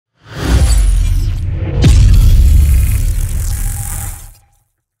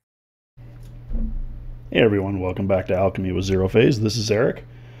Hey everyone, welcome back to Alchemy with Zero Phase. This is Eric.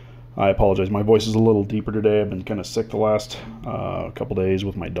 I apologize, my voice is a little deeper today. I've been kind of sick the last couple days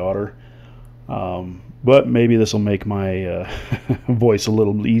with my daughter. But maybe this will make my voice a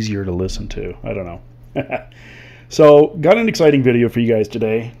little easier to listen to. I don't know. So, got an exciting video for you guys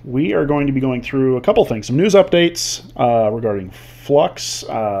today. We are going to be going through a couple things. Some news updates regarding Flux,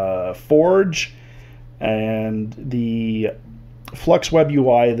 Forge, and the Flux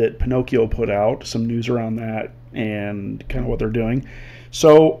WebUI that Pinocchio put out, some news around that and kind of what they're doing.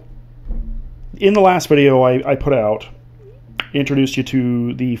 So in the last video I put out, introduced you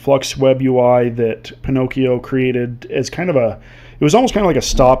to the Flux WebUI that Pinocchio created as kind of it was almost kind of like a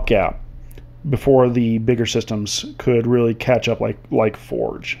stopgap before the bigger systems could really catch up like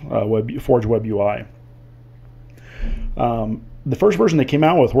Forge, Forge WebUI. The first version they came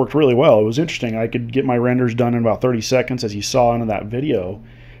out with worked really well. It was interesting. I could get my renders done in about 30 seconds, as you saw in that video.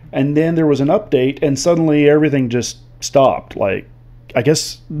 And then there was an update, and suddenly everything just stopped. Like, I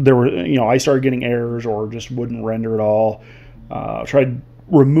guess there were, I started getting errors or just wouldn't render at all. Tried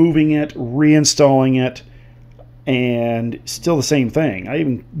removing it, reinstalling it, and still the same thing. I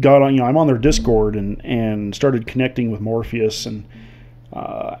even got on, I'm on their Discord and started connecting with Morpheus and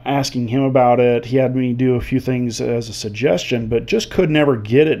asking him about it. He had me do a few things as a suggestion, but just could never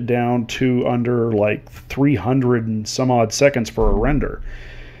get it down to under like 300 and some odd seconds for a render.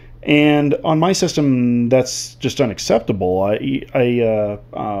 And on my system, that's just unacceptable. When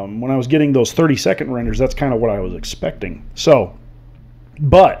I was getting those 30-second renders, that's kind of what I was expecting. So,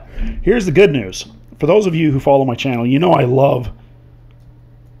 but here's the good news. For those of you who follow my channel, you know I love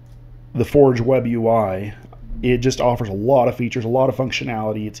the Forge WebUI. It just offers a lot of features, a lot of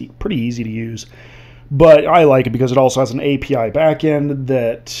functionality. It's pretty easy to use. But I like it because it also has an API backend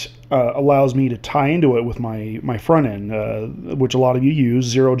that allows me to tie into it with my front end, which a lot of you use,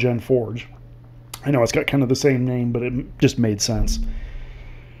 Zero Gen Forge. I know it's got kind of the same name, but it just made sense.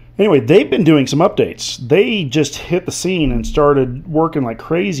 Anyway, they've been doing some updates. They just hit the scene and started working like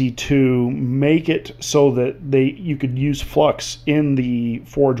crazy to make it so that you could use Flux in the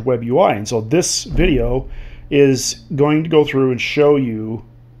Forge WebUI. And so this video is going to go through and show you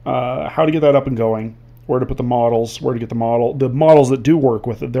how to get that up and going, where to put the models, where to get the models that do work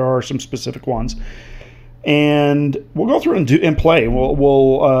with it. There are some specific ones, and we'll go through and play.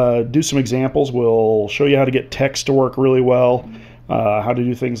 We'll do some examples. We'll show you how to get text to work really well, how to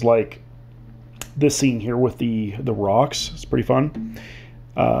do things like this scene here with the rocks. It's pretty fun.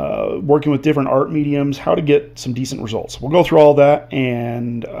 Working with different art mediums, how to get some decent results. We'll go through all that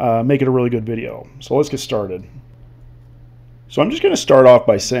and make it a really good video. So let's get started. So I'm just going to start off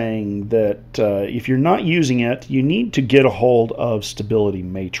by saying that if you're not using it, you need to get a hold of Stability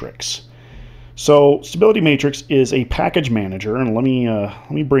Matrix. So Stability Matrix is a package manager, and let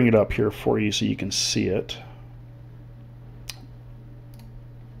me bring it up here for you so you can see it.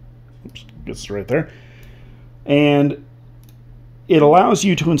 Oops, gets right there. And it allows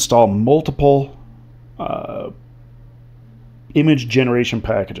you to install multiple image generation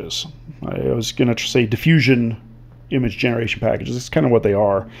packages. I was going to say diffusion image generation packages. It's kind of what they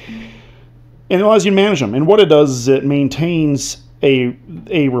are. And it allows you to manage them. And what it does is it maintains a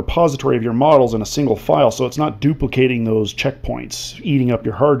repository of your models in a single file, so it's not duplicating those checkpoints, eating up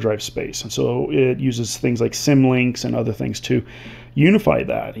your hard drive space. And so it uses things like symlinks and other things to unify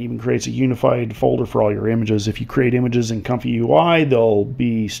that. It even creates a unified folder for all your images. If you create images in Comfy UI, they'll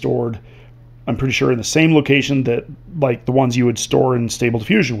be stored, I'm pretty sure, in the same location that like the ones you would store in Stable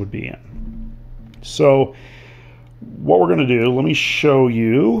Diffusion would be in. So what we're going to do, let me show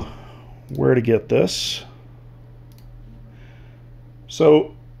you where to get this.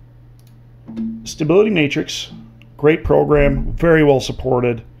 So Stability Matrix, great program, very well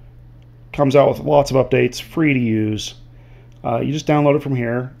supported, comes out with lots of updates, free to use. You just download it from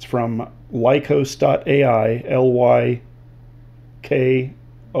here. It's from lykos.ai,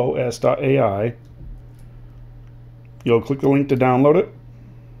 Lykos.ai. You'll click the link to download it.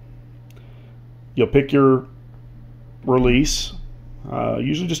 You'll pick your release.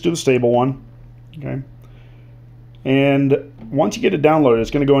 Usually just do the stable one. Okay. And once you get it downloaded,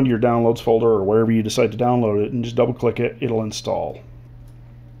 it's going to go into your downloads folder or wherever you decide to download it, and just double click it. It'll install.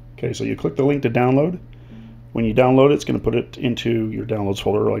 Okay, so you click the link to download. When you download it, it's going to put it into your downloads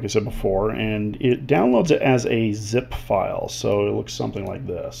folder, like I said before, and it downloads it as a zip file, so it looks something like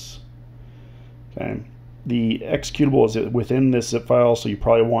this. Okay, the executable is within this zip file, so you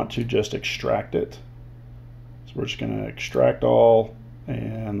probably want to just extract it. So we're just going to extract all,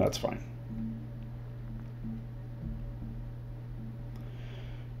 and that's fine.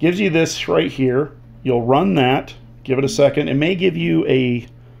 Gives you this right here. You'll run that, give it a second. It may give you a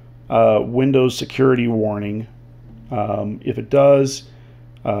Windows security warning. If it does,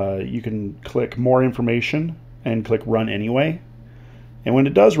 you can click more information and click run anyway. And when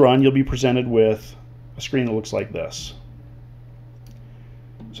it does run, you'll be presented with a screen that looks like this.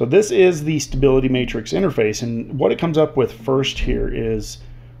 So this is the stability matrix interface, and what it comes up with first here is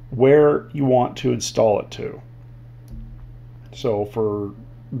where you want to install it to. So for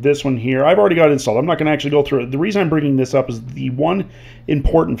this one here, I've already got it installed. I'm not going to actually go through it. The reason I'm bringing this up is the one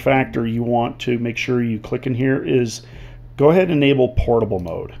important factor you want to make sure you click in here is go ahead and enable portable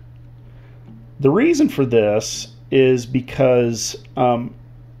mode. The reason for this is because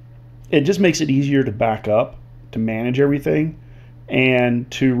it just makes it easier to back up, to manage everything, and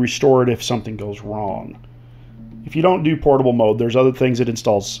to restore it if something goes wrong. If you don't do portable mode, there's other things it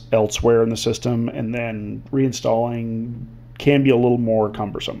installs elsewhere in the system, and then reinstalling can be a little more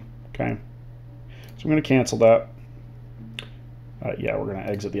cumbersome. Okay, so I'm going to cancel that. Yeah, we're going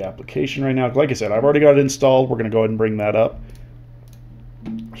to exit the application right now. Like I said, I've already got it installed. We're going to go ahead and bring that up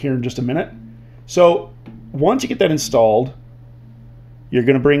here in just a minute. So once you get that installed, you're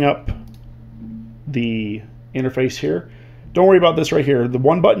going to bring up the interface here. Don't worry about this right here. The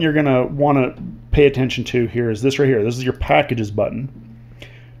one button you're going to want to pay attention to here is this right here. This is your packages button.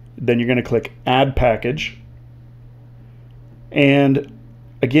 Then you're going to click add package. And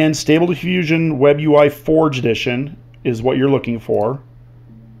again, Stable Diffusion WebUI Forge Edition is what you're looking for.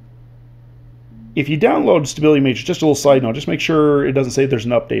 If you download Stability Matrix, just a little side note, just make sure it doesn't say there's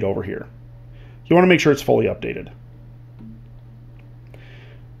an update over here. You want to make sure it's fully updated.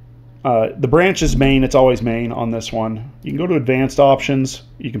 The branch is main. It's always main on this one. You can go to advanced options.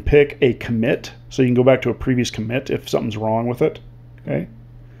 You can pick a commit, so you can go back to a previous commit if something's wrong with it. Okay.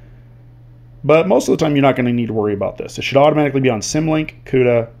 But most of the time, you're not going to need to worry about this. It should automatically be on Symlink,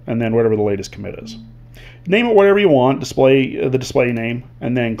 CUDA, and then whatever the latest commit is. Name it whatever you want, display the display name,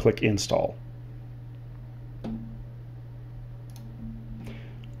 and then click install.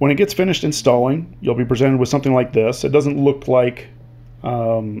 When it gets finished installing, you'll be presented with something like this. It doesn't look like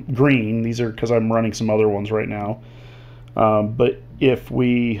green. These are because I'm running some other ones right now. But if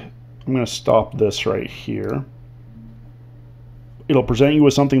I'm going to stop this right here. It'll present you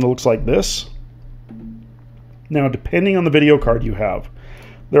with something that looks like this. Now, depending on the video card you have,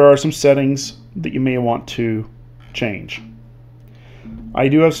 there are some settings that you may want to change. I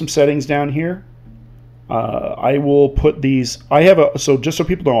do have some settings down here. I will put these. So just so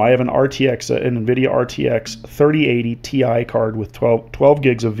people know, I have an RTX, an NVIDIA RTX 3080 Ti card with 12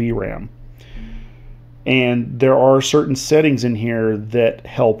 gigs of VRAM. And there are certain settings in here that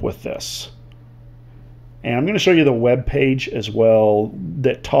help with this. And I'm going to show you the web page as well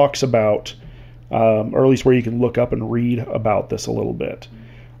that talks about, or at least where you can look up and read about this a little bit.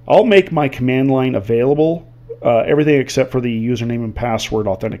 I'll make my command line available, everything except for the username and password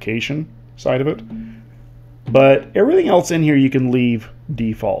authentication side of it. But everything else in here you can leave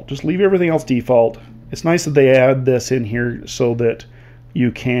default. Just leave everything else default. It's nice that they add this in here so that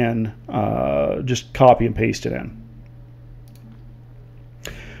you can just copy and paste it in.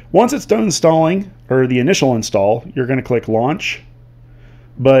 Once it's done installing, or the initial install, you're going to click launch.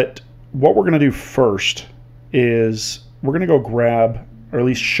 But what we're going to do first is we're going to go grab, or at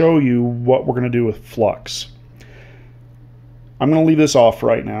least show you what we're going to do with Flux. I'm going to leave this off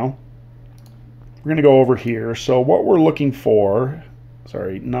right now. We're going to go over here. So what we're looking for,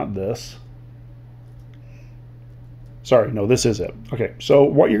 sorry, not this. Sorry, no, this is it. Okay, so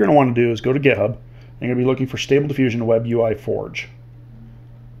what you're going to want to do is go to GitHub. And you're going to be looking for Stable Diffusion WebUI Forge.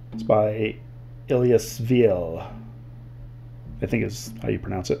 It's by Eliasville, I think is how you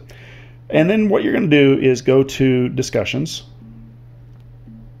pronounce it. And then what you're going to do is go to discussions.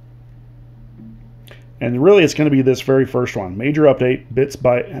 And really it's going to be this very first one. Major update, bits and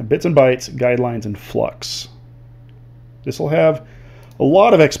bytes, guidelines, and Flux. This will have a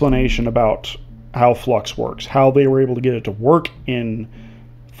lot of explanation about how Flux works, how they were able to get it to work in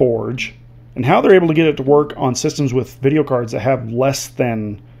Forge, and how they're able to get it to work on systems with video cards that have less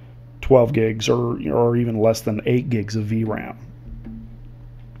than 12 gigs or even less than 8 gigs of VRAM.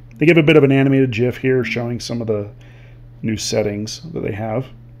 They give a bit of an animated GIF here showing some of the new settings that they have.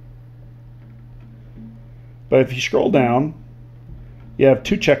 But if you scroll down, you have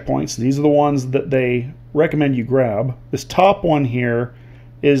 2 checkpoints. These are the ones that they recommend you grab. This top one here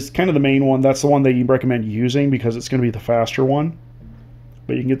is kind of the main one. That's the one that you recommend using because it's going to be the faster one.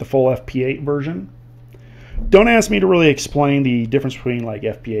 But you can get the full FP8 version. Don't ask me to really explain the difference between like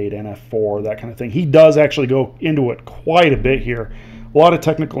FP8 and F4, that kind of thing. He does actually go into it quite a bit here. A lot of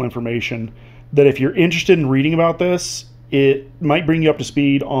technical information that if you're interested in reading about this, it might bring you up to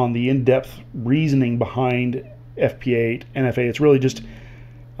speed on the in-depth reasoning behind FP8 and FA. It's really just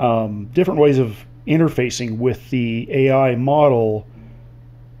different ways of interfacing with the AI model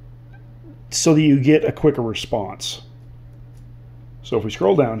so that you get a quicker response. So if we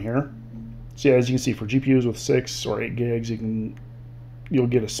scroll down here, so yeah, as you can see, for GPUs with 6 or 8 gigs, you'll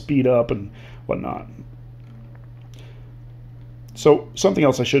get a speed up and whatnot. So something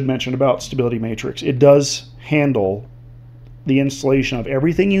else I should mention about Stability Matrix, it does handle the installation of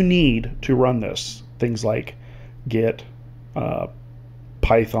everything you need to run this. Things like Git,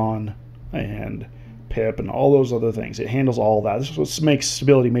 Python, and pip, and all those other things. It handles all that. This is what makes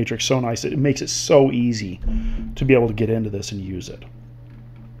Stability Matrix so nice. It makes it so easy to be able to get into this and use it.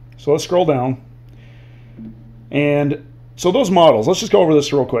 So let's scroll down. And so those models, let's just go over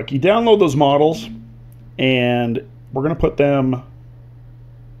this real quick. You download those models, and we're going to put them, I'll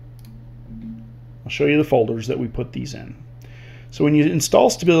show you the folders that we put these in. So when you install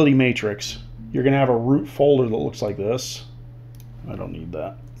Stability Matrix, you're going to have a root folder that looks like this. I don't need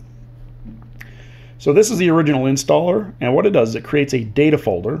that. So this is the original installer, and what it does is it creates a data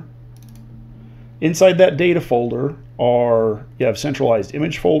folder. Inside that data folder you have centralized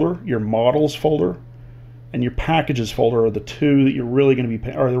image folder, your models folder, and your packages folder are the two that you're really going to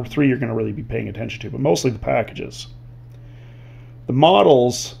be, or the three you're going to really be paying attention to, but mostly the packages. The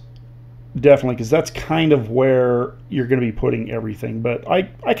models, definitely, because that's kind of where you're going to be putting everything, but I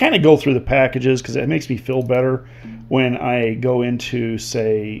kind of go through the packages because it makes me feel better when I go into,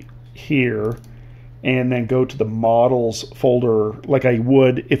 say, here, and then go to the models folder like I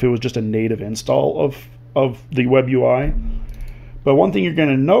would if it was just a native install of the WebUI. But one thing you're going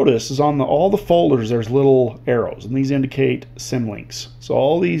to notice is on all the folders there's little arrows, and these indicate symlinks. So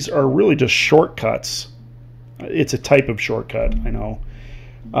all these are really just shortcuts. It's a type of shortcut, I know,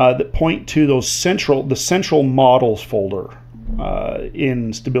 that point to the central models folder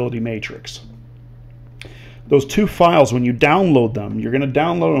in Stability Matrix. Those two files, when you download them, you're going to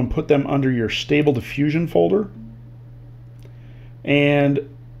download and put them under your Stable Diffusion folder. And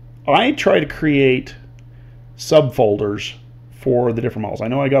I try to create subfolders for the different models. I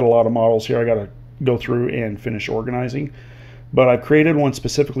know I got a lot of models here I got to go through and finish organizing, but I've created one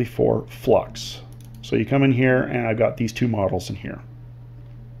specifically for Flux. So you come in here, and I've got these two models in here.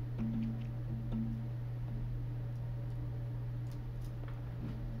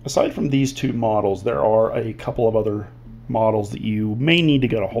 Aside from these two models, there are a couple of other models that you may need to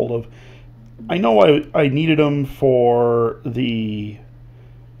get a hold of. I know I needed them for the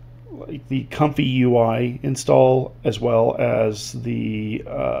Comfy UI install, as well as the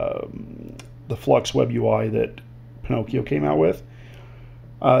Flux WebUI that Pinocchio came out with.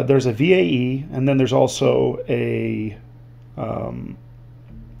 There's a VAE, and then there's also a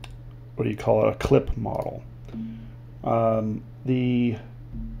what do you call it? A clip model. The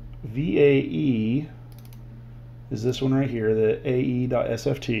VAE is this one right here, the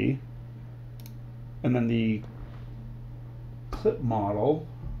ae.sft, and then the clip model,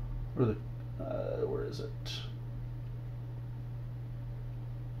 or the where is it?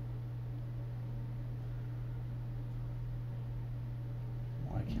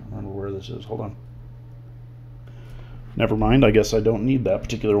 Well, I can't remember where this is. Hold on. Never mind. I guess I don't need that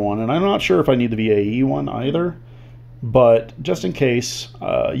particular one, and I'm not sure if I need the VAE one either. But just in case,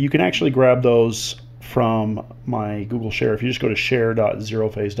 you can actually grab those from my Google Share. If you just go to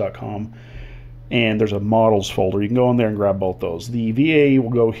share.zerophase.com, and there's a models folder, you can go in there and grab both those. The VA will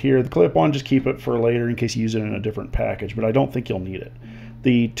go here. The clip one, just keep it for later in case you use it in a different package, but I don't think you'll need it.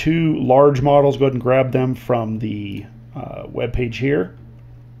 The two large models, go ahead and grab them from the web page here.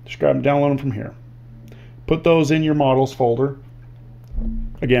 Just grab them, download them from here. Put those in your models folder.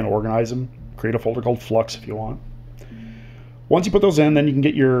 Again, organize them. Create a folder called Flux if you want. Once you put those in, then you can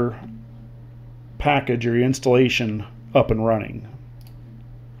get your package or your installation up and running.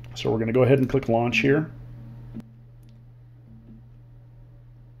 So we're going to go ahead and click Launch here.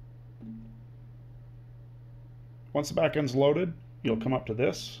 Once the backend's loaded, you'll come up to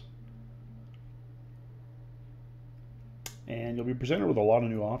this, and you'll be presented with a lot of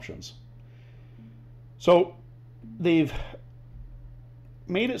new options. So they've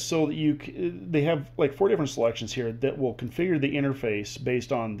made it so that they have like 4 different selections here that will configure the interface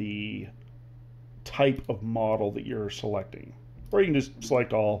based on the type of model that you're selecting. Or you can just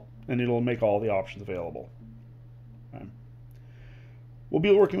select all, and it'll make all the options available. Okay. We'll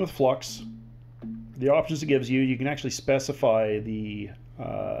be working with Flux. The options it gives you, you can actually specify the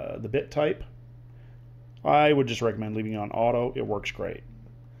bit type. I would just recommend leaving it on auto. It works great.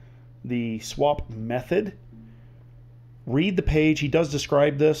 The swap method, read the page. He does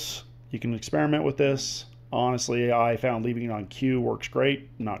describe this. You can experiment with this. Honestly, I found leaving it on Q works great.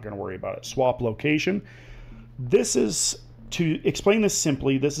 Not going to worry about it. Swap location. This is To explain this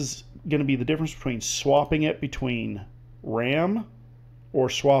simply, this is going to be the difference between swapping it between RAM or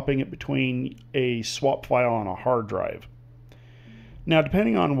swapping it between a swap file on a hard drive. Now,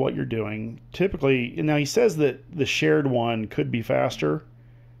 depending on what you're doing, typically, now he says that the shared one could be faster.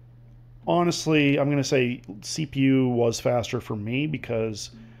 Honestly, I'm going to say CPU was faster for me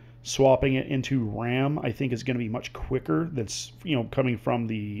because swapping it into RAM, I think, is going to be much quicker. That's, you know, coming from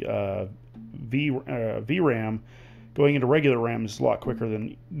the VRAM, going into regular RAM is a lot quicker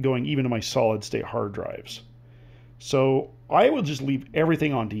than going even to my solid state hard drives. So I will just leave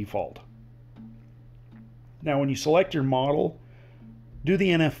everything on default. Now, when you select your model, do the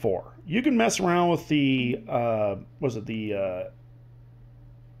NF4. You can mess around with the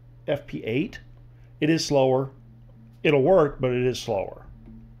FP8. It is slower. It'll work, but it is slower.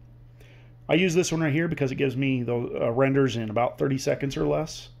 I use this one right here because it gives me the renders in about 30 seconds or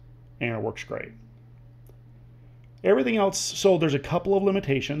less, and it works great. Everything else, so there's a couple of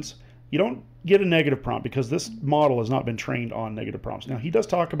limitations. You don't get a negative prompt because this model has not been trained on negative prompts. Now, he does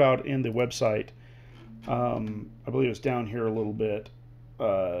talk about in the website, I believe it's down here a little bit,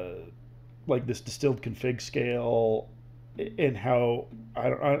 like this distilled config scale and how,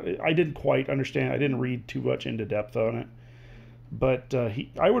 I didn't quite understand. I didn't read too much into depth on it. But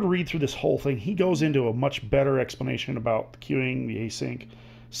I would read through this whole thing. He goes into a much better explanation about the queuing, the async,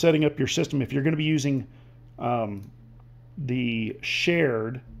 setting up your system. If you're going to be using the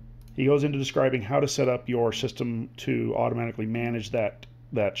shared, he goes into describing how to set up your system to automatically manage that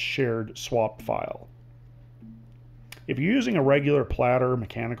shared swap file. If you're using a regular platter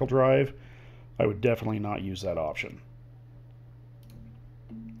mechanical drive, I would definitely not use that option.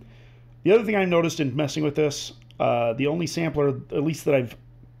 The other thing I noticed in messing with this, the only sampler, at least that I've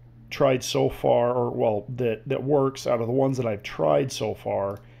tried so far, or well, that works out of the ones that I've tried so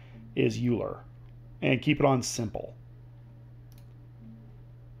far, is Euler. And keep it on simple.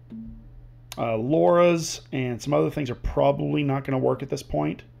 LoRa's and some other things are probably not going to work at this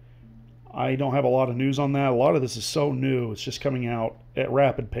point. I don't have a lot of news on that. A lot of this is so new. It's just coming out at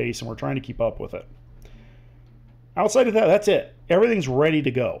rapid pace, and we're trying to keep up with it. Outside of that, that's it. Everything's ready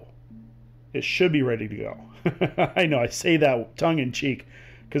to go. It should be ready to go. I know I say that tongue-in-cheek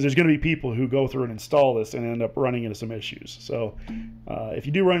because there's going to be people who go through and install this and end up running into some issues. So if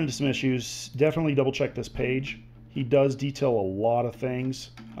you do run into some issues, definitely double-check this page. He does detail a lot of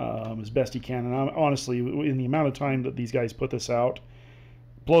things as best he can. And honestly, in the amount of time that these guys put this out,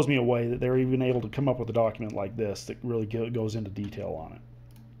 it blows me away that they're even able to come up with a document like this that really goes into detail on it.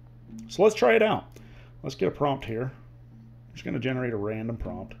 So let's try it out. Let's get a prompt here. I'm just going to generate a random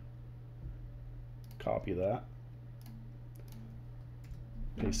prompt. Copy that.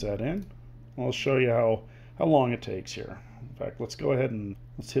 Paste that in. I'll show you how long it takes here. In fact, let's go ahead and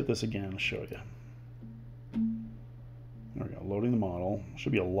let's hit this again and show you. There we go, loading the model.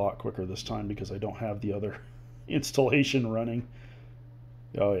 Should be a lot quicker this time because I don't have the other installation running.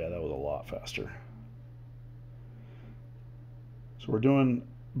 Oh yeah, that was a lot faster. So we're doing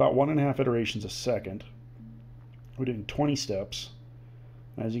about 1.5 iterations a second. We're doing 20 steps.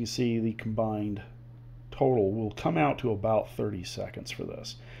 As you can see, the combined total will come out to about 30 seconds for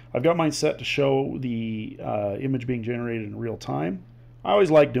this. I've got mine set to show the image being generated in real time. I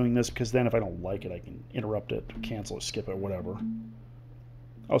always like doing this because then if I don't like it, I can interrupt it, cancel it, skip it, whatever.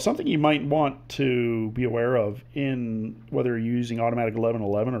 Oh, something you might want to be aware of in whether you're using Automatic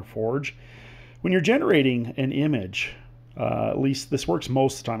 1111 or Forge, when you're generating an image, at least this works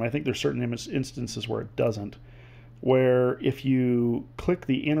most of the time. I think there's certain instances where it doesn't, where if you click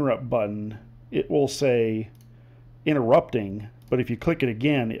the interrupt button, it will say interrupting, but if you click it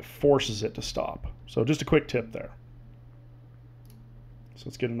again, it forces it to stop. So just a quick tip there. So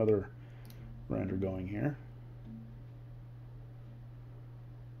let's get another render going here.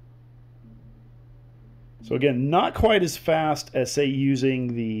 So again, not quite as fast as, say,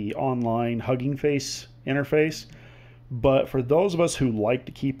 using the online Hugging Face interface, but for those of us who like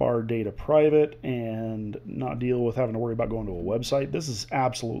to keep our data private and not deal with having to worry about going to a website, this is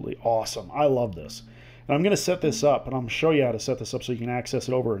absolutely awesome. I love this. And I'm going to set this up, and I'm going to show you how to set this up so you can access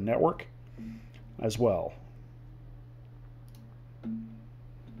it over a network as well.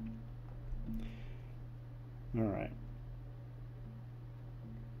 All right.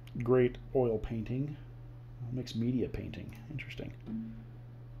 Great oil painting. Mixed media painting. Interesting.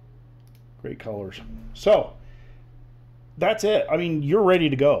 Great colors. So that's it. I mean, you're ready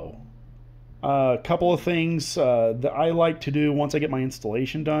to go. A couple of things that I like to do once I get my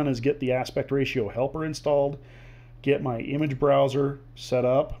installation done is get the aspect ratio helper installed, get my image browser set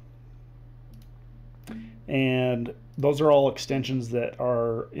up, and those are all extensions that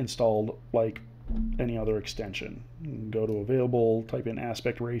are installed like any other extension. Go to available, type in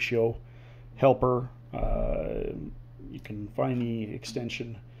aspect ratio helper. You can find the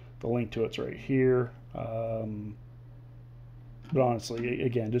extension. The link to it's right here. But honestly,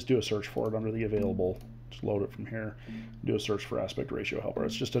 again, just do a search for it under the available. Just load it from here. Do a search for aspect ratio helper.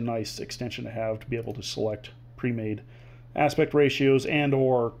 It's just a nice extension to have to be able to select pre-made aspect ratios and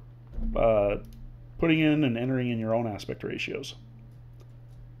or putting in and entering in your own aspect ratios.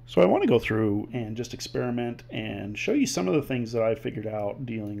 So I want to go through and just experiment and show you some of the things that I figured out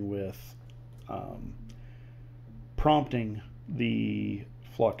dealing with prompting the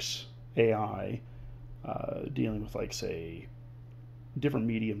Flux AI, dealing with, like, say, different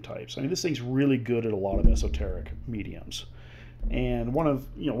medium types. I mean, this thing's really good at a lot of esoteric mediums, and one of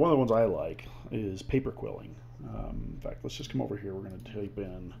the ones I like is paper quilling. In fact, let's just come over here. We're going to type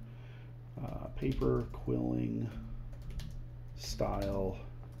in paper quilling style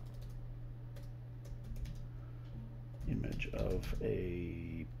image of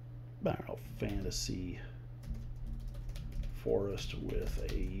a, I don't know, fantasy forest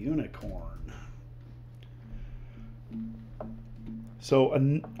with a unicorn. So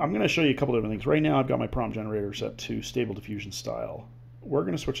I'm going to show you a couple different things. Right now I've got my prompt generator set to stable diffusion style. We're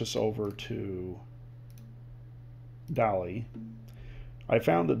going to switch this over to DALL-E. I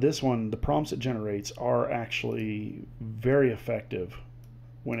found that this one, the prompts it generates are actually very effective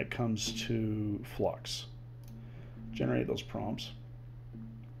when it comes to Flux. Generate those prompts.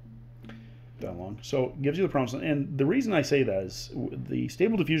 That long. So it gives you the prompts, and the reason I say that is the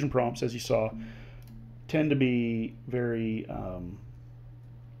stable diffusion prompts, as you saw, tend to be very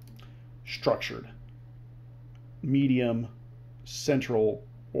structured, medium, central,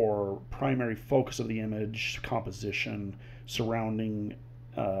 or primary focus of the image, composition, surrounding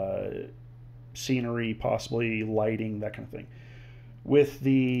scenery, possibly lighting, that kind of thing. With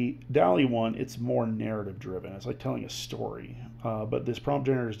the DALL-E one, it's more narrative driven. It's like telling a story. But this prompt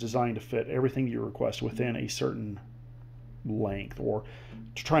generator is designed to fit everything you request within a certain length, or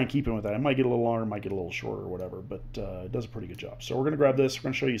to try and keep it with that. It might get a little longer, it might get a little shorter, or whatever, but it does a pretty good job. So we're going to grab this. We're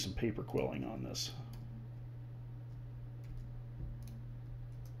going to show you some paper quilling on this.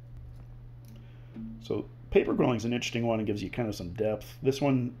 So paper quilling is an interesting one. It gives you kind of some depth. This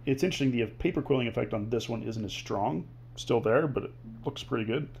one, it's interesting. The paper quilling effect on this one isn't as strong. Still there, but it looks pretty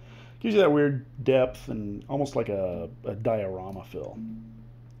good. Gives you that weird depth and almost like a diorama fill.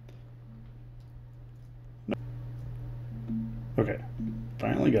 Okay,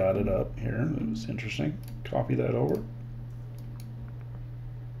 finally got it up here. It was interesting. Copy that over.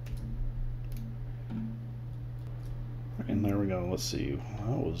 And there we go. Let's see.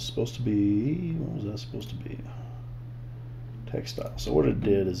 That was supposed to be, what was that supposed to be? Textile. So what it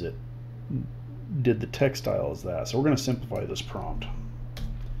did is it did the textile as that. So we're going to simplify this prompt.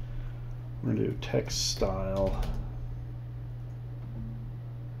 We're going to do text style.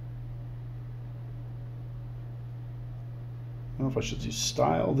 I don't know if I should do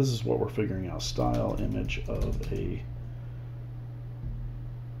style. This is what we're figuring out. Style image of a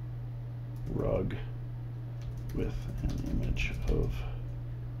rug with an image of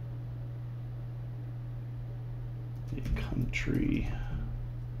a country,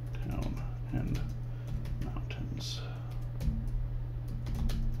 town, and mountains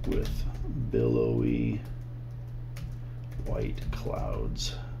with billowy white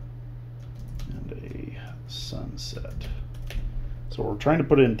clouds and a sunset. So we're trying to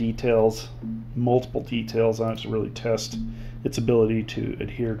put in details, multiple details on it to really test its ability to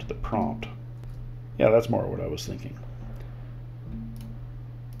adhere to the prompt. Yeah, that's more what I was thinking.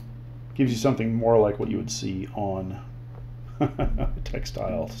 Gives you something more like what you would see on a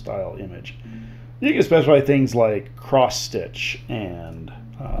textile style image. You can specify things like cross stitch and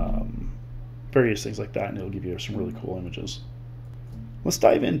various things like that, and it'll give you some really cool images. Let's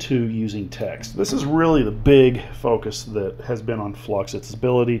dive into using text. This is really the big focus that has been on Flux, its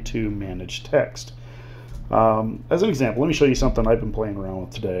ability to manage text. As an example, let me show you something I've been playing around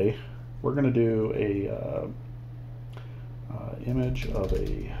with today. We're going to do a image of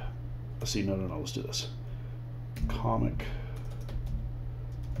a, let's see, no, let's do this. Comic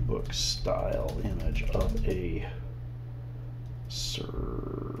book style image of a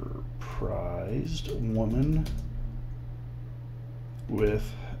surprised woman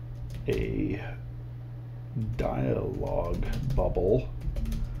with a dialogue bubble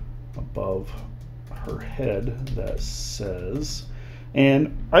above her head that says,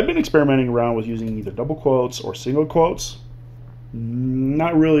 and I've been experimenting around with using either double quotes or single quotes.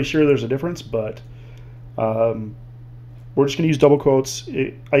 Not really sure there's a difference, but we're just going to use double quotes.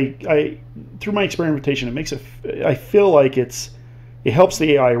 Through my experimentation, it makes it, I feel like it's it helps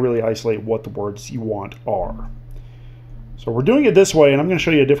the AI really isolate what the words you want are. So we're doing it this way, and I'm going to show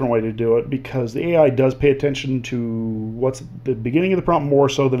you a different way to do it because the AI does pay attention to what's at the beginning of the prompt more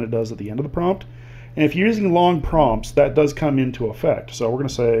so than it does at the end of the prompt. And if you're using long prompts, that does come into effect. So we're going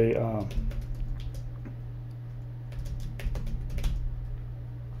to say,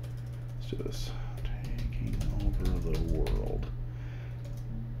 let's do this, taking over the world.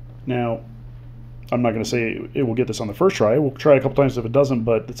 Now, I'm not going to say it will get this on the first try. We'll try a couple times if it doesn't,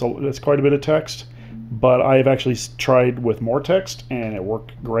 but it's quite a bit of text. But I have actually tried with more text, and it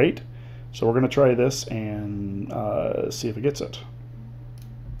worked great. So we're going to try this and see if it gets it.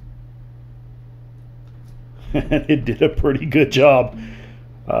 It did a pretty good job.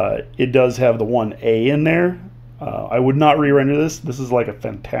 It does have the one A in there. I would not re-render this. This is like a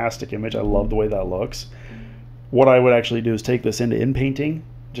fantastic image. I love the way that looks. What I would actually do is take this into inpainting,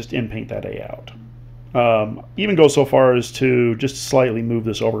 just inpaint that A out. Even go so far as to just slightly move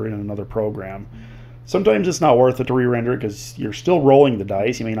this over in another program. Sometimes it's not worth it to re-render it because you're still rolling the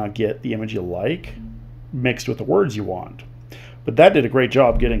dice. You may not get the image you like mixed with the words you want. But that did a great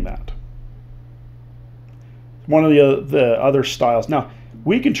job getting that. One of the other styles. Now,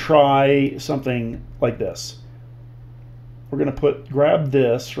 we can try something like this. We're going to grab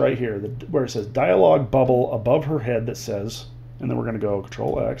this right here, where it says dialogue bubble above her head that says, and then we're going to go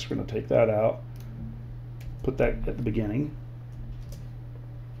Control X. We're going to take that out, put that at the beginning.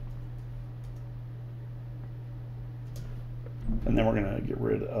 And then we're going to get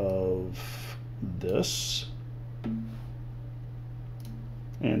rid of this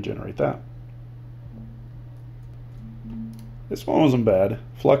and generate that. This one wasn't bad.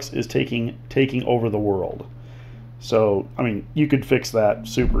 Flux is taking over the world. So, I mean, you could fix that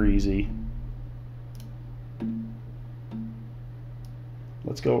super easy.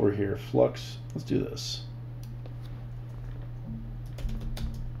 Let's go over here. Flux, let's do this.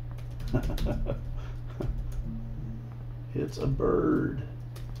 It's a bird.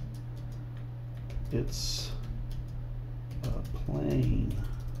 It's a plane.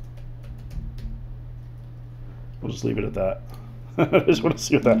 We'll just leave it at that. I just want to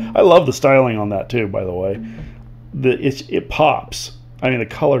see what that. I love the styling on that too, by the way. It pops. I mean, the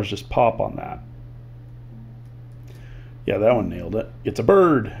colors just pop on that. Yeah, that one nailed it. It's a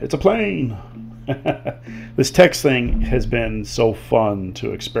bird. It's a plane. This text thing has been so fun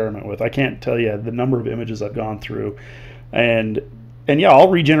to experiment with. I can't tell you the number of images I've gone through, and yeah, I'll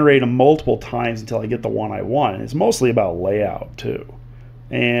regenerate them multiple times until I get the one I want. And it's mostly about layout too,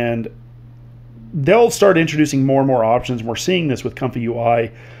 and they'll start introducing more and more options. And we're seeing this with Comfy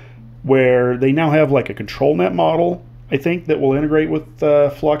UI, where they now have like a control net model, I think, that will integrate with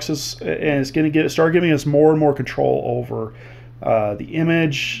Fluxes, and it's going to start giving us more and more control over the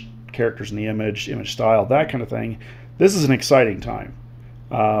image, characters in the image style, that kind of thing. This is an exciting time.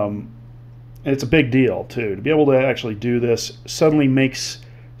 And it's a big deal too. To be able to actually do this suddenly makes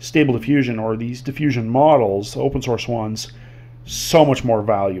Stable Diffusion, or these diffusion models, open source ones, so much more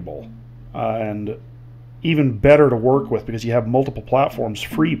valuable. And even better to work with because you have multiple platforms,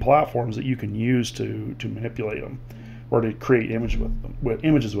 free platforms that you can use to manipulate them or to create images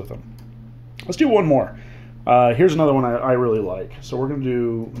with them. Let's do one more. Here's another one I really like. So we're going to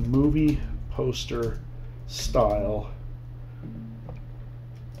do movie poster style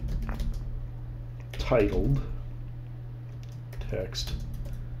titled text.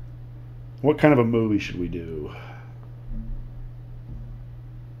 What kind of a movie should we do?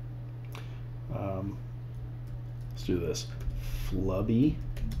 Let's do this. Flubby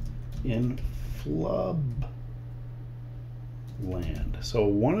in Flub Land. So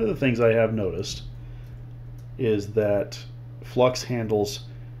one of the things I have noticed is that Flux handles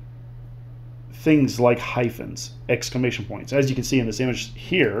things like hyphens, exclamation points. As you can see in this image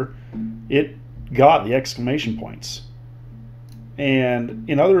here, it got the exclamation points. And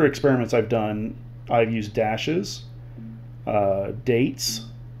in other experiments I've done, I've used dashes, dates.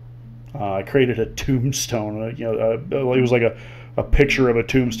 I created a tombstone. It was like a picture of a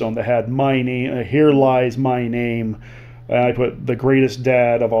tombstone that had my name. Here lies my name. And I put the greatest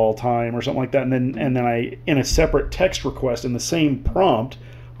dad of all time or something like that. And then I, in a separate text request in the same prompt,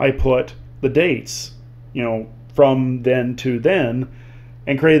 I put the dates, from then to then,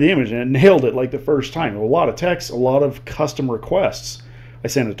 and created the image. And it nailed it like the first time. A lot of text, a lot of custom requests. I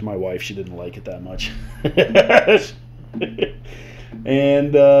sent it to my wife. She didn't like it that much.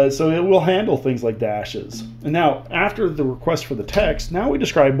 And so it will handle things like dashes. And now, after the request for the text, now we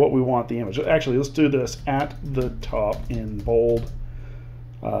describe what we want the image. Actually, let's do this at the top in bold.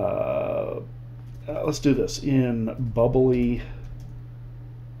 Let's do this in bubbly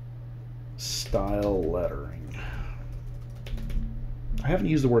style lettering. I haven't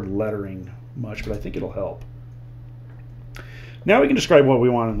used the word lettering much, but I think it'll help. Now we can describe what we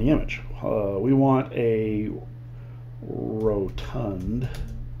want in the image. We want a rotund,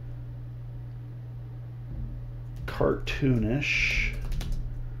 cartoonish,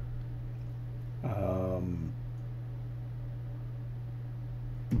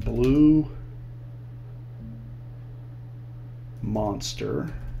 blue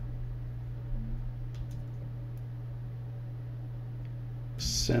monster,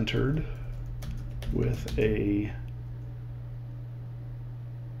 centered with a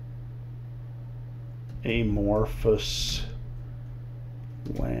amorphous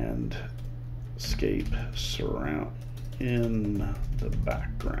landscape surround in the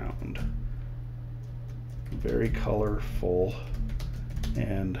background. Very colorful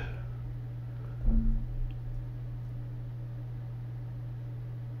and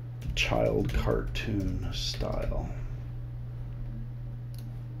child cartoon style.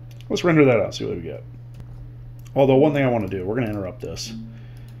 Let's render that out, see what we get. Although one thing I want to do, we're going to interrupt this.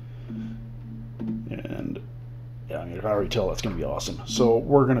 And yeah, I mean, I can already tell that's going to be awesome. So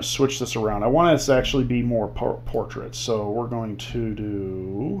we're going to switch this around. I want it to actually be more portraits. So we're going to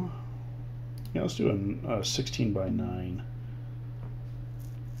do, yeah, let's do a 16 by 9.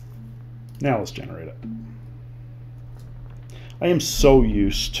 Now let's generate it. I am so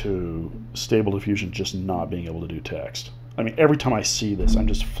used to Stable Diffusion just not being able to do text. I mean, every time I see this, I'm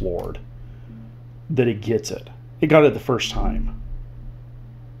just floored that it gets it. It got it the first time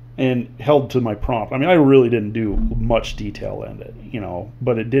and held to my prompt. I mean, I really didn't do much detail in it, you know,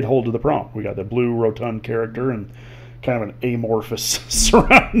 but it did hold to the prompt. We got the blue rotund character and kind of an amorphous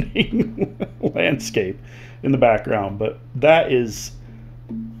surrounding landscape in the background. But that's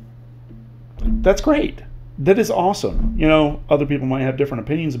great. That is awesome. You know, other people might have different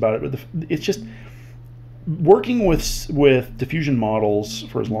opinions about it, but it's just working with diffusion models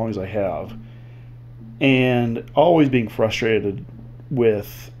for as long as I have, and always being frustrated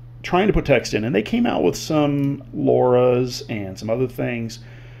with trying to put text in. And they came out with some LoRa's and some other things,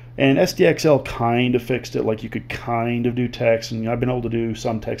 and SDXL kind of fixed it. Like you could kind of do text, and I've been able to do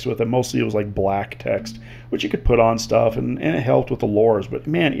some text with it. Mostly it was like black text, which you could put on stuff, and it helped with the LoRa's. But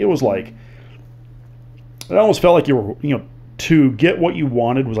man, it was like, it almost felt like you were, you know, to get what you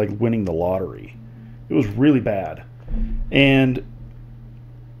wanted was like winning the lottery. It was really bad. And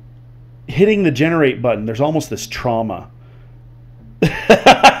hitting the generate button, there's almost this trauma.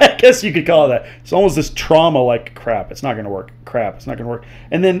 I guess you could call it that. It's almost this trauma, like, crap, it's not going to work. Crap, it's not going to work.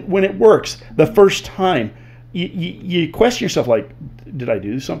 And then when it works, the first time, you question yourself, like, did I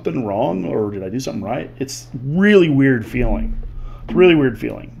do something wrong or did I do something right? It's really weird feeling. It's really weird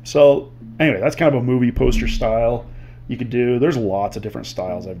feeling. So anyway, that's kind of a movie poster style you could do. There's lots of different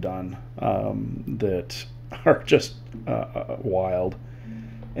styles I've done that are just wild.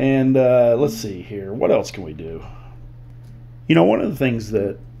 And let's see here. What else can we do? You know, one of the things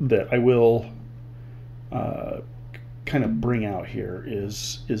that I will kind of bring out here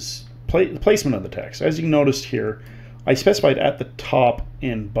is the placement of the text. As you noticed here, I specified at the top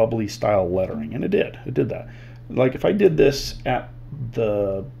in bubbly style lettering, and it did that. Like if I did this at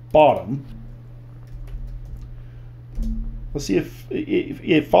the bottom, let's see if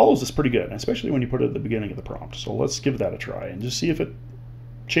it follows this pretty good, especially when you put it at the beginning of the prompt. So let's give that a try and just see if it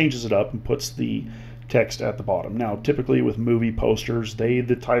changes it up and puts the text at the bottom. Now, typically with movie posters, the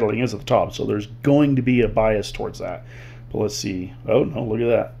titling is at the top, so there's going to be a bias towards that. But let's see. Oh no, look at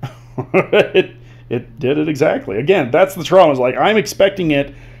that. it did it exactly. Again, that's the trauma. It's like I'm expecting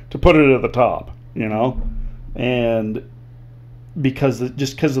it to put it at the top, you know, and because of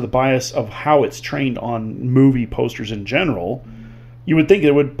the bias of how it's trained on movie posters in general, you would think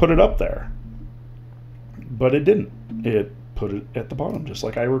it would put it up there, but it didn't. It put it at the bottom, just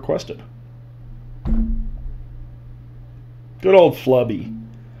like I requested. Good old Flubby.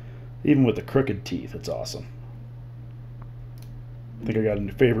 Even with the crooked teeth, it's awesome. I think I got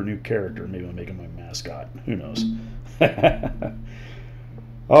a favorite new character. Maybe I'll make him my mascot. Who knows?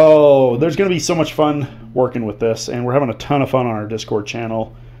 Oh, there's going to be so much fun working with this, and we're having a ton of fun on our Discord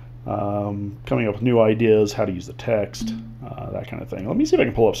channel, coming up with new ideas, how to use the text, that kind of thing. Let me see if I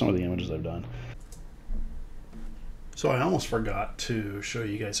can pull up some of the images I've done. So I almost forgot to show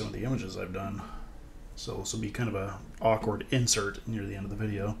you guys some of the images I've done. So this will be kind of a awkward insert near the end of the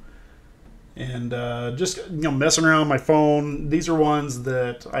video. And just, you know, messing around with my phone. These are ones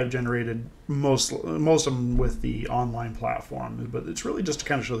that I've generated most of them with the online platform, but it's really just to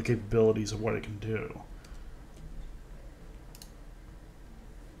kind of show the capabilities of what it can do.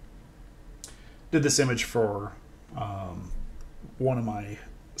 Did this image for one of my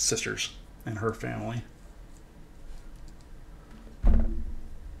sisters and her family.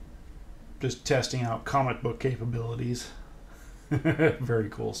 just testing out comic book capabilities. Very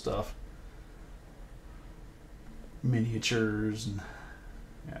cool stuff. Miniatures, and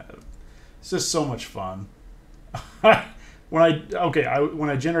yeah, it's just so much fun. When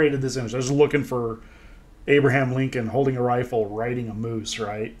I generated this image, I was looking for Abraham Lincoln holding a rifle riding a moose,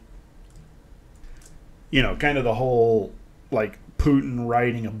 right? You know, kind of the whole like Putin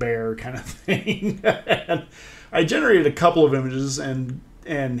riding a bear kind of thing. And I generated a couple of images and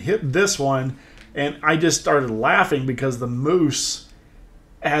hit this one, and I just started laughing because the moose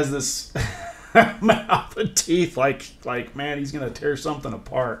has this mouth and teeth like man, he's gonna tear something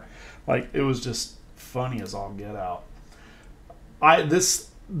apart. Like, it was just funny as all get out.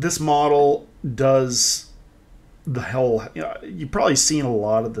 This model does the whole, you know, you've probably seen a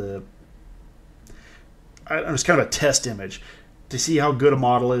lot of the, it was kind of a test image to see how good a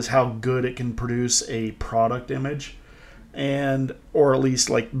model is, how good it can produce a product image, and or at least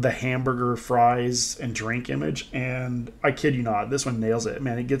like the hamburger, fries, and drink image. And I kid you not, this one nails it.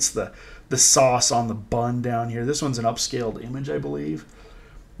 Man, it gets the sauce on the bun down here. This one's an upscaled image, I believe.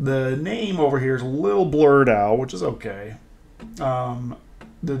 The name over here is a little blurred out, which is okay.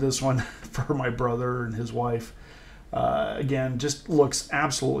 Did this one for my brother and his wife. Again, just looks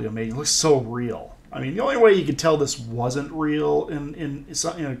absolutely amazing. It looks so real. I mean, the only way you could tell this wasn't real in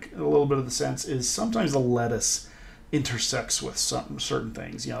a little bit of the sense is sometimes the lettuce intersects with certain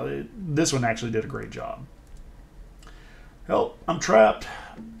things. You know, this one actually did a great job. Help, I'm trapped.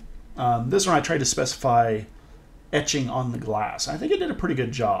 This one I tried to specify etching on the glass. I think it did a pretty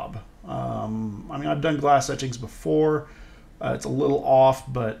good job. I mean, I've done glass etchings before. It's a little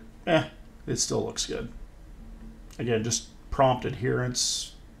off, but it still looks good. Again, just prompt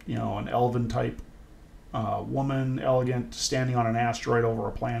adherence, you know, an elven type woman, elegant, standing on an asteroid over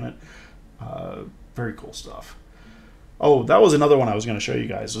a planet. Very cool stuff. Oh, that was another one I was going to show you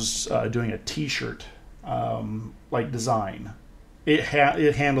guys, was doing a t-shirt like design. It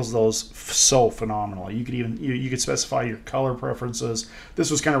handles those so phenomenally. You could even you could specify your color preferences. This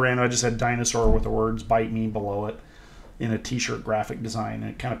was kind of random. I just had dinosaur with the words "bite me" below it in a t-shirt graphic design,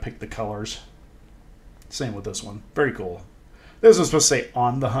 and it kind of picked the colors. Same with this one. Very cool. This was supposed to say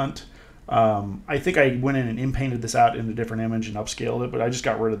 "on the hunt." I think I went in and inpainted this out in a different image and upscaled it, but I just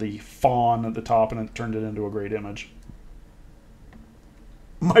got rid of the fawn at the top and it turned it into a great image.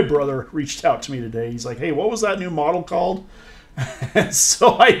 My brother reached out to me today. He's like, "Hey, what was that new model called?" And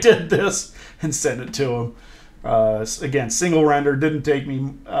so I did this and sent it to him. Again, single render, didn't take me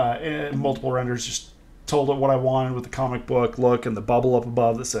multiple renders, just told it what I wanted with the comic book look and the bubble up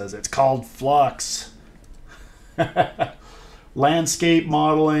above that says it's called Flux. Landscape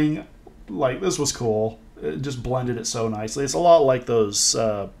modeling, like, this was cool. It just blended it so nicely. It's a lot like those,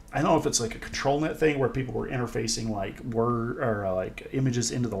 I don't know if it's like a ControlNet thing where people were interfacing like word or like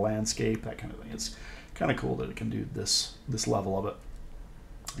images into the landscape, that kind of thing. It's kind of cool that it can do this level of it.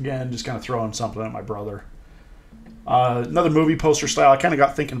 Again, just kind of throwing something at my brother. Another movie poster style. I kind of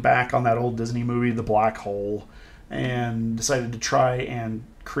got thinking back on that old Disney movie, The Black Hole, and decided to try and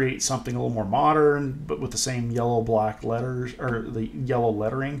create something a little more modern, but with the same yellow-black letters, or the yellow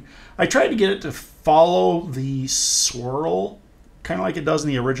lettering. I tried to get it to follow the swirl, kind of like it does in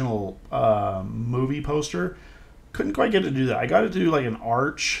the original movie poster. Couldn't quite get it to do that. I got it to do like an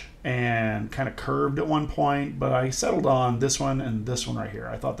arch and kind of curved at one point, but I settled on this one and this one right here.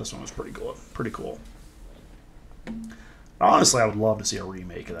 I thought this one was pretty cool. Pretty cool. Honestly, I would love to see a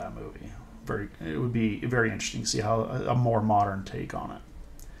remake of that movie. It would be very interesting to see how a more modern take on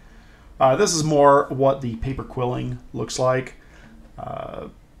it. This is more what the paper quilling looks like.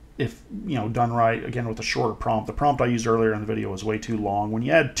 If, you know, done right, again with a shorter prompt. The prompt I used earlier in the video was way too long. When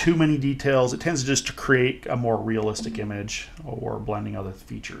you add too many details, it tends just to create a more realistic image or blending other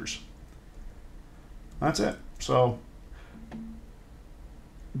features. That's it. So,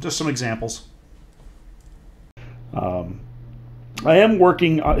 just some examples. I am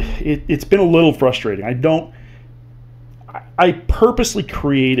working, it's been a little frustrating. I purposely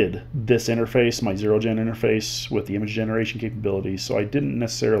created this interface, my zero-gen interface with the image generation capabilities, so I didn't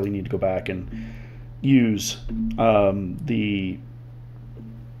necessarily need to go back and use the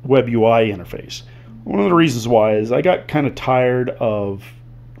WebUI interface. One of the reasons why is I got kind of tired of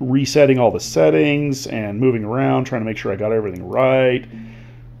resetting all the settings and moving around, trying to make sure I got everything right,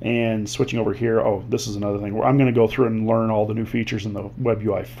 and switching over here. Oh, this is another thing where I'm going to go through and learn all the new features in the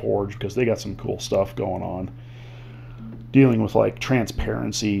WebUI Forge, because they got some cool stuff going on, dealing with like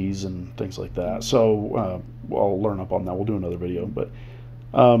transparencies and things like that. So I'll learn up on that. We'll do another video. But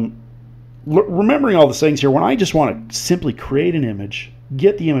remembering all the things here, when I just want to simply create an image,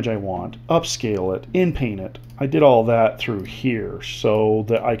 get the image I want, upscale it, in-paint it. I did all that through here so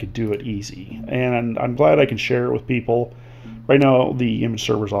that I could do it easy. And I'm glad I can share it with people. Right now the image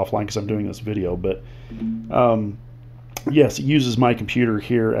server's offline because I'm doing this video, but yes, it uses my computer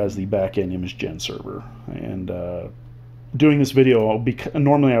here as the back-end image gen server. And doing this video,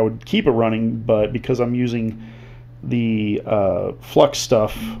 normally I would keep it running, but because I'm using the Flux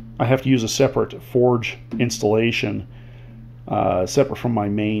stuff, I have to use a separate Forge installation, separate from my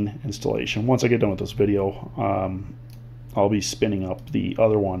main installation. Once I get done with this video, I'll be spinning up the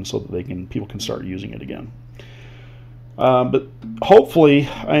other one so that people can start using it again. But hopefully,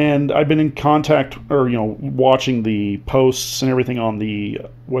 and I've been in contact, or watching the posts and everything on the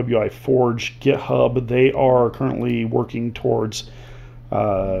WebUI Forge GitHub. They are currently working towards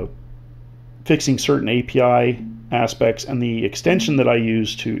fixing certain API aspects, and the extension that I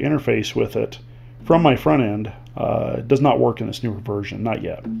use to interface with it from my front end does not work in this newer version, not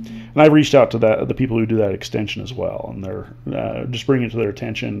yet. And I've reached out to the people who do that extension as well, and they're just bringing it to their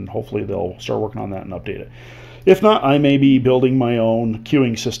attention. Hopefully they'll start working on that and update it. If not, I may be building my own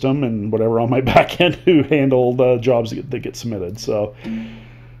queuing system and whatever on my back end to handle the jobs that get submitted. So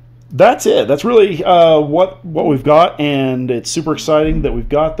that's it. That's really what we've got, and it's super exciting that we've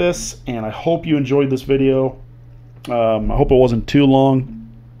got this, and I hope you enjoyed this video. I hope it wasn't too long,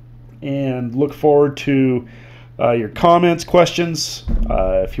 and look forward to your comments, questions.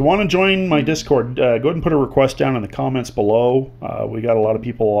 If you want to join my Discord, go ahead and put a request down in the comments below. We got a lot of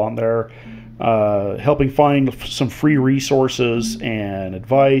people on there helping find some free resources and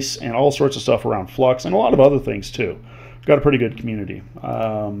advice and all sorts of stuff around Flux and a lot of other things too. We've got a pretty good community.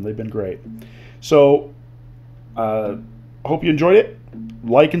 They've been great. So hope you enjoyed it.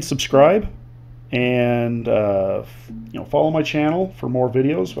 Like and subscribe, and follow my channel for more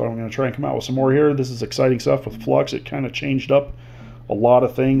videos. I'm going to try and come out with some more here. This is exciting stuff with Flux. It kind of changed up a lot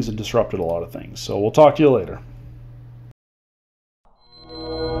of things and disrupted a lot of things. So we'll talk to you later.